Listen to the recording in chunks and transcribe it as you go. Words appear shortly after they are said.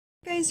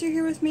Guys, you're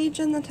here with me,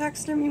 Jen the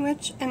Taxidermy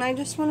Witch, and I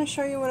just want to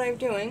show you what I'm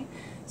doing.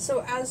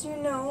 So as you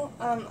know,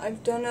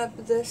 I've done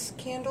up this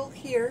candle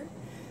here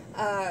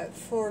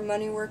for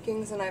money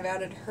workings, and I've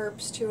added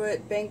herbs to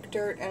it, bank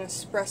dirt, and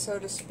espresso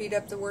to speed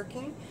up the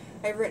working.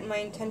 I've written my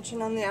intention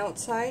on the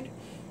outside,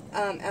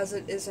 as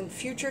it is in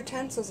future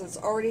tense, as it's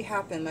already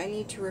happened. I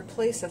need to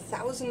replace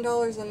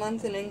 $1,000 a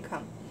month in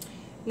income.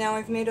 Now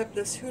I've made up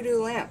this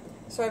hoodoo lamp,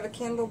 so I have a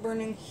candle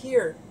burning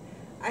here.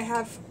 I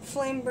have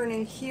flame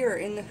burning here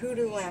in the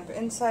hoodoo lamp.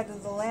 Inside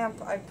of the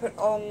lamp I put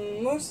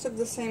most of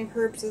the same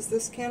herbs as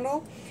this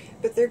candle,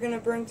 but they're going to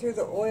burn through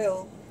the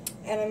oil,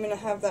 and I'm going to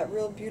have that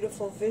real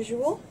beautiful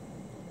visual.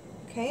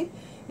 Okay,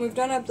 we've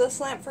done up this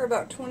lamp for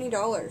about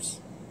 $20,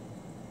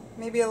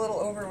 maybe a little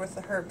over with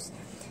the herbs.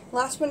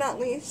 Last but not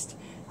least,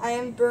 I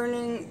am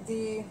burning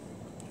the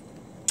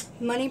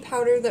money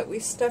powder that we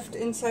stuffed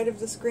inside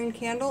of this green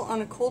candle on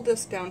a coal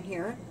disc down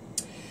here.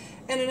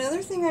 And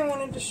another thing I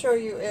wanted to show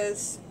you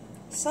is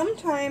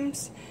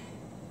sometimes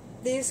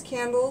these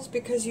candles,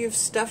 because you've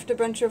stuffed a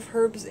bunch of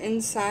herbs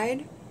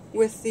inside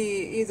with the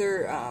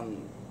either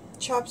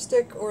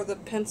chopstick or the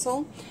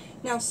pencil,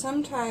 now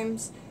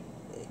sometimes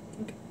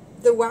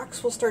the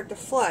wax will start to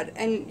flood,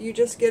 and you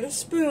just get a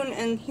spoon,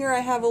 and here I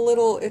have a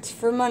little, it's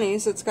for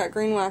monies, it's got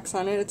green wax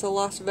on it, it's a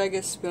Las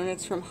Vegas spoon,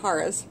 it's from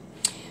Harrah's,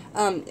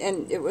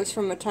 and it was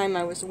from a time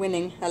I was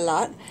winning a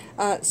lot,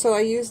 so I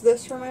use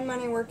this for my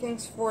money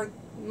workings for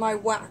my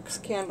wax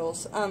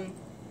candles.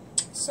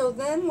 So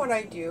then what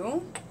I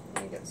do,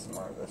 let me get some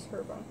more of this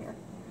herb on here.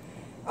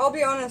 I'll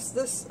be honest,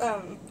 this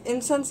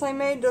incense I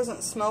made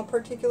doesn't smell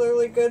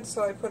particularly good,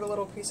 so I put a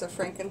little piece of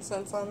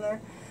frankincense on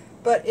there.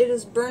 But it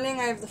is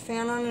burning, I have the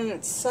fan on, and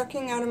it's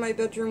sucking out of my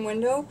bedroom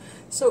window,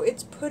 so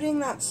it's putting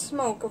that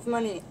smoke of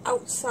money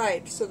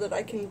outside so that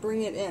I can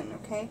bring it in,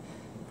 okay?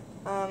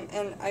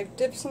 And I've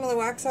dipped some of the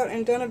wax out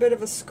and done a bit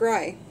of a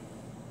scry,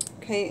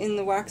 okay, in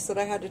the wax that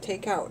I had to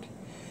take out.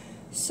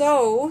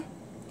 So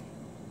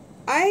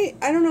I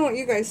don't know what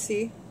you guys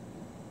see,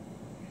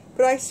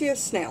 but I see a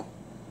snail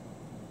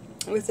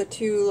with the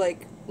two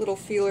like little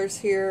feelers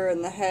here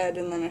and the head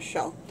and then a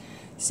shell.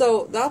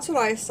 So that's what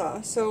I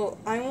saw. So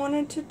I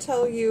wanted to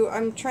tell you,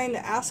 I'm trying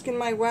to ask in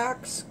my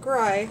wax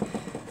scry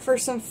for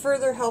some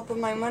further help of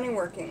my money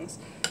workings.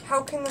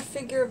 How can the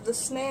figure of the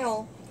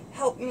snail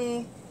help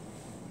me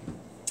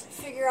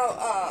figure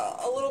out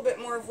a little bit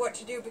more of what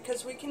to do?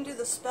 Because we can do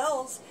the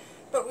spells,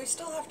 but we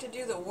still have to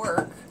do the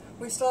work.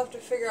 We still have to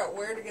figure out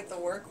where to get the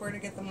work, where to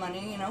get the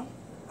money, you know.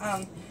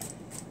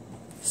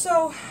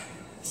 So,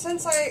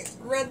 since I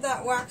read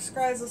that wax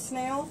scry as a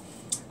snail,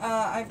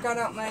 I've got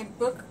out my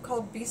book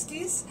called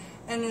Beasties,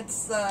 and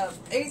it's the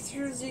A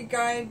through Z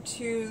Guide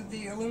to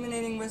the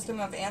Illuminating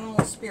Wisdom of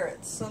Animal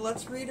Spirits. So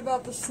let's read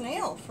about the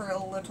snail for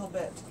a little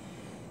bit.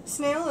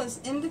 Snail is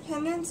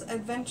independence,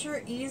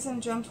 adventure, ease,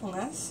 and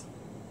gentleness.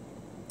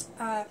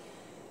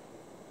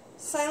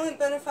 Silent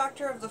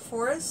benefactor of the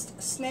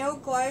forest, snail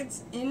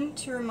glides in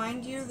to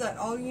remind you that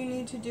all you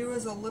need to do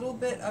is a little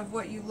bit of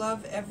what you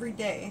love every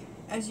day.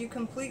 As you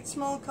complete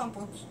small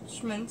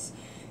accomplishments,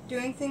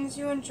 doing things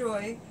you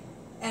enjoy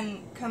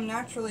and come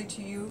naturally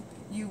to you,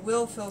 you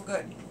will feel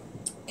good.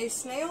 A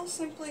snail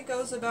simply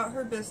goes about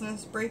her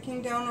business,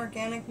 breaking down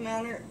organic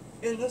matter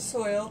in the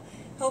soil,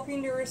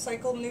 helping to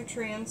recycle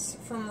nutrients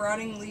from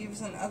rotting leaves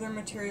and other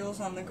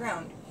materials on the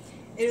ground.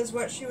 It is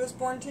what she was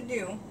born to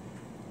do.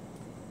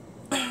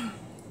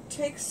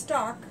 Take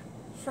stock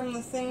from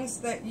the things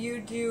that you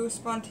do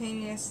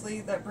spontaneously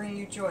that bring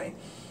you joy.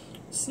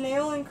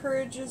 Snail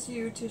encourages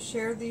you to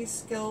share these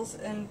skills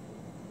and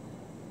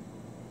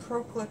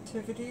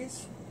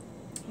proclivities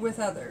with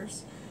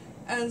others,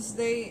 as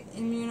they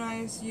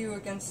immunize you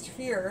against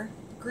fear,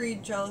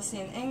 greed, jealousy,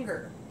 and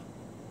anger.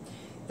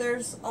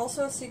 There's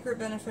also a secret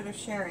benefit of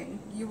sharing.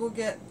 You will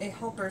get a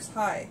helper's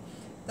high.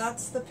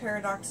 That's the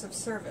paradox of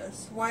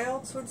service. Why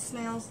else would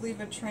snails leave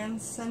a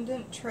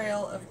transcendent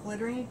trail of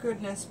glittering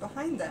goodness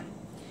behind them?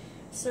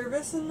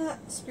 Service in the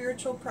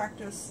spiritual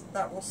practice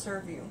that will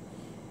serve you.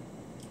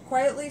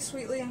 Quietly,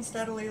 sweetly, and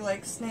steadily,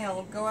 like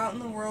snail, go out in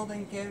the world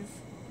and give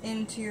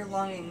in to your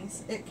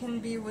longings. It can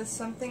be with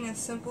something as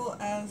simple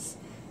as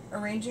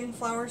arranging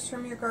flowers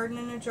from your garden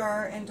in a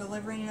jar and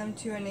delivering them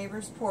to a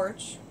neighbor's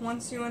porch.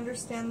 Once you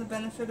understand the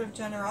benefit of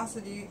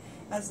generosity,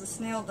 as the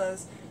snail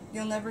does,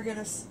 you'll never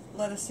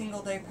let a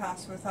single day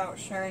pass without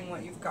sharing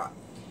what you've got.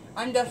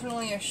 I'm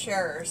definitely a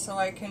sharer, so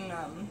I can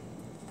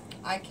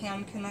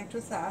connect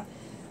with that.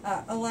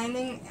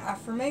 Aligning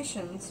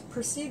affirmations.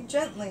 Proceed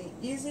gently.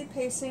 Easy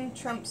pacing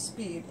trumps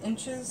speed.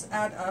 Inches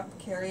add up.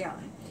 Carry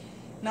on.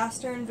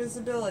 Master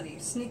invisibility.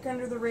 Sneak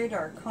under the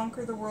radar.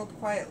 Conquer the world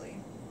quietly.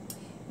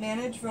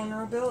 Manage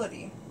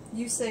vulnerability.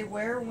 You say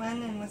where,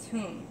 when, and with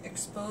whom.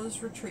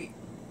 Expose, retreat.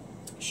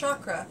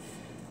 Chakra.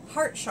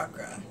 Heart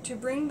chakra. To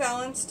bring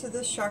balance to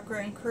this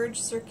chakra,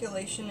 encourage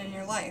circulation in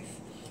your life.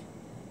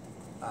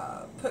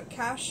 Put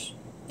cash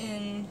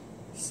in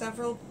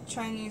several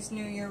Chinese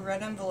New Year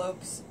red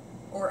envelopes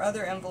or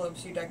other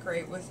envelopes you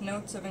decorate with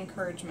notes of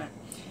encouragement.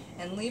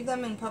 and leave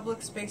them in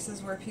public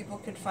spaces where people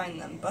could find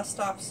them, bus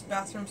stops,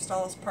 bathroom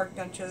stalls, park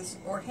benches,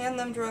 or hand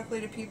them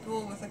directly to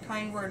people with a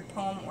kind word,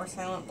 poem, or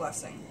silent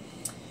blessing.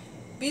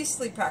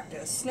 Beastly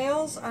practice.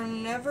 Snails are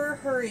never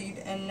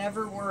hurried and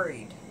never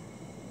worried.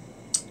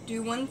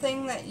 Do one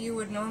thing that you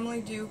would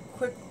normally do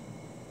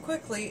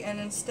quickly and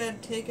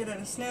instead take it at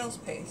a snail's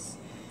pace.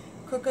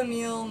 Cook a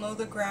meal, mow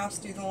the grass,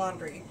 do the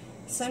laundry.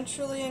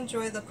 Sensually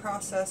enjoy the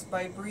process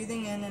by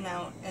breathing in and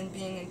out and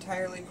being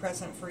entirely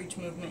present for each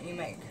movement you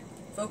make.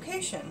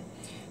 Vocation.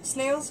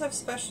 Snails have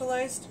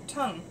specialized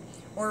tongue,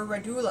 or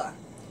radula,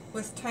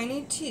 with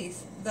tiny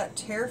teeth that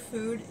tear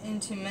food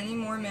into many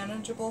more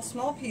manageable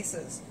small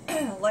pieces.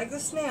 Like the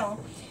snail,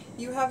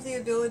 you have the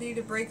ability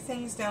to break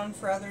things down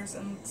for others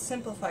and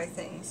simplify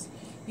things.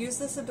 Use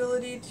this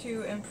ability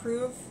to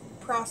improve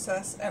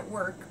process at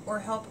work or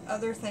help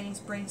other things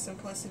bring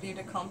simplicity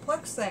to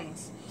complex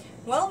things.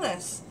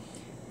 Wellness.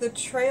 The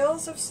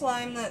trails of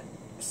slime that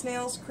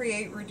snails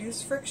create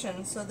reduce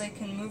friction so they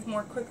can move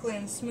more quickly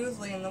and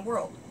smoothly in the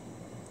world.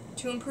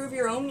 To improve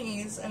your own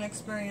ease and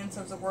experience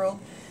of the world,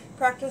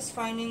 practice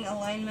finding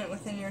alignment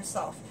within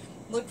yourself.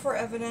 Look for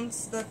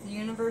evidence that the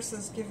universe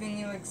is giving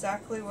you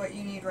exactly what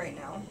you need right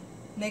now.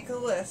 Make a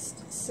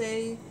list,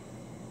 say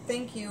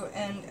thank you,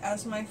 and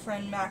as my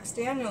friend Max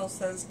Daniels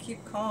says,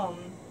 keep calm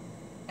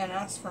and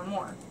ask for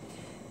more.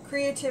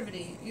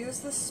 Creativity. Use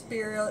the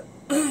spiral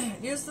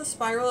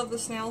of the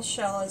snail's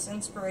shell as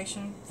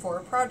inspiration for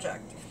a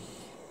project.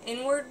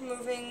 Inward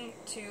moving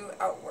to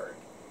outward.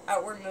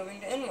 Outward moving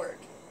to inward.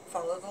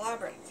 Follow the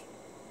labyrinth.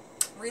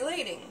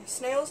 Relating.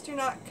 Snails do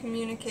not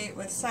communicate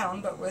with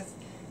sound, but with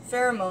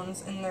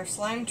pheromones in their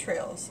slime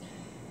trails.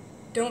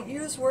 Don't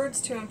use words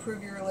to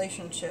improve your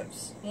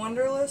relationships.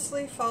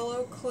 Wonderlessly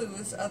follow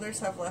clues others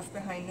have left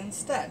behind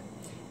instead.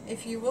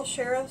 If you will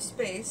share a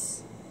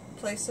space,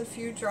 place a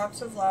few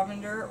drops of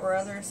lavender or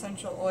other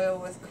essential oil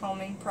with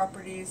calming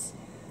properties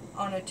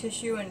on a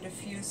tissue and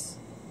diffuse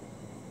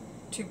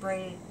to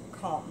bring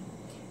calm.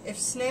 If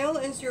snail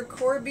is your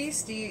core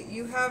beastie,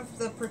 you have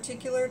the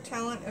particular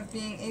talent of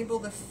being able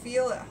to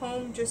feel at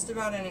home just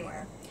about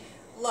anywhere.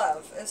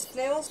 Love. As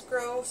snails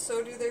grow,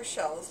 so do their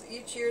shells.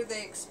 Each year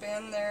they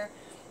expand their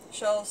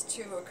shells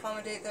to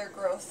accommodate their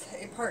growth.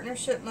 A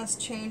partnership must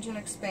change and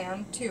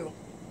expand, too,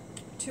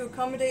 to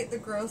accommodate the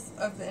growth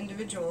of the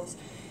individuals.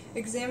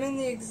 Examine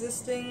the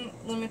existing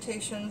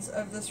limitations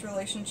of this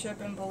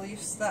relationship and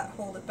beliefs that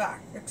hold it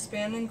back.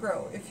 Expand and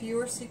grow. If you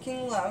are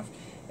seeking love,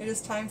 it is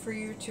time for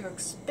you to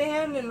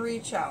expand and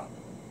reach out.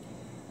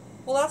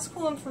 Well, that's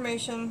cool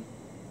information.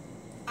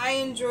 I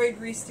enjoyed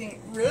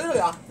reading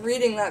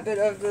that bit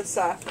of this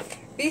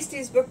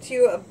Beasties book to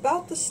you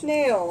about the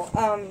snail,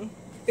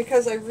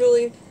 because I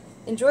really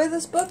enjoy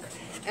this book,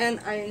 and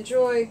I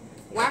enjoy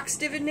wax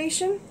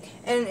divination,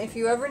 and if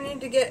you ever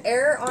need to get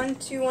air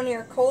onto one of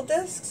your coal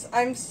discs,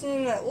 I'm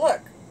seeing that,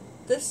 look,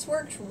 this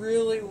works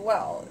really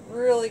well. It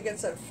really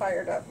gets it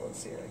fired up. Let's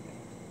see it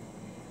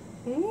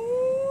again.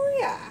 Ooh,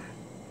 yeah.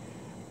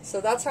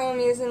 So that's how I'm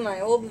using my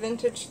old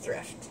vintage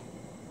thrift.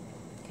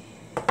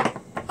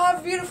 Have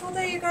a beautiful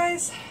day, you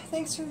guys.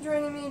 Thanks for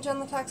joining me, Jen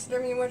the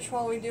Taxidermy Witch,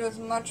 while we do as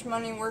much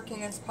money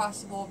working as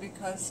possible,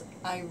 because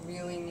I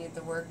really need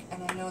the work,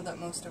 and I know that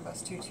most of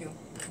us do too.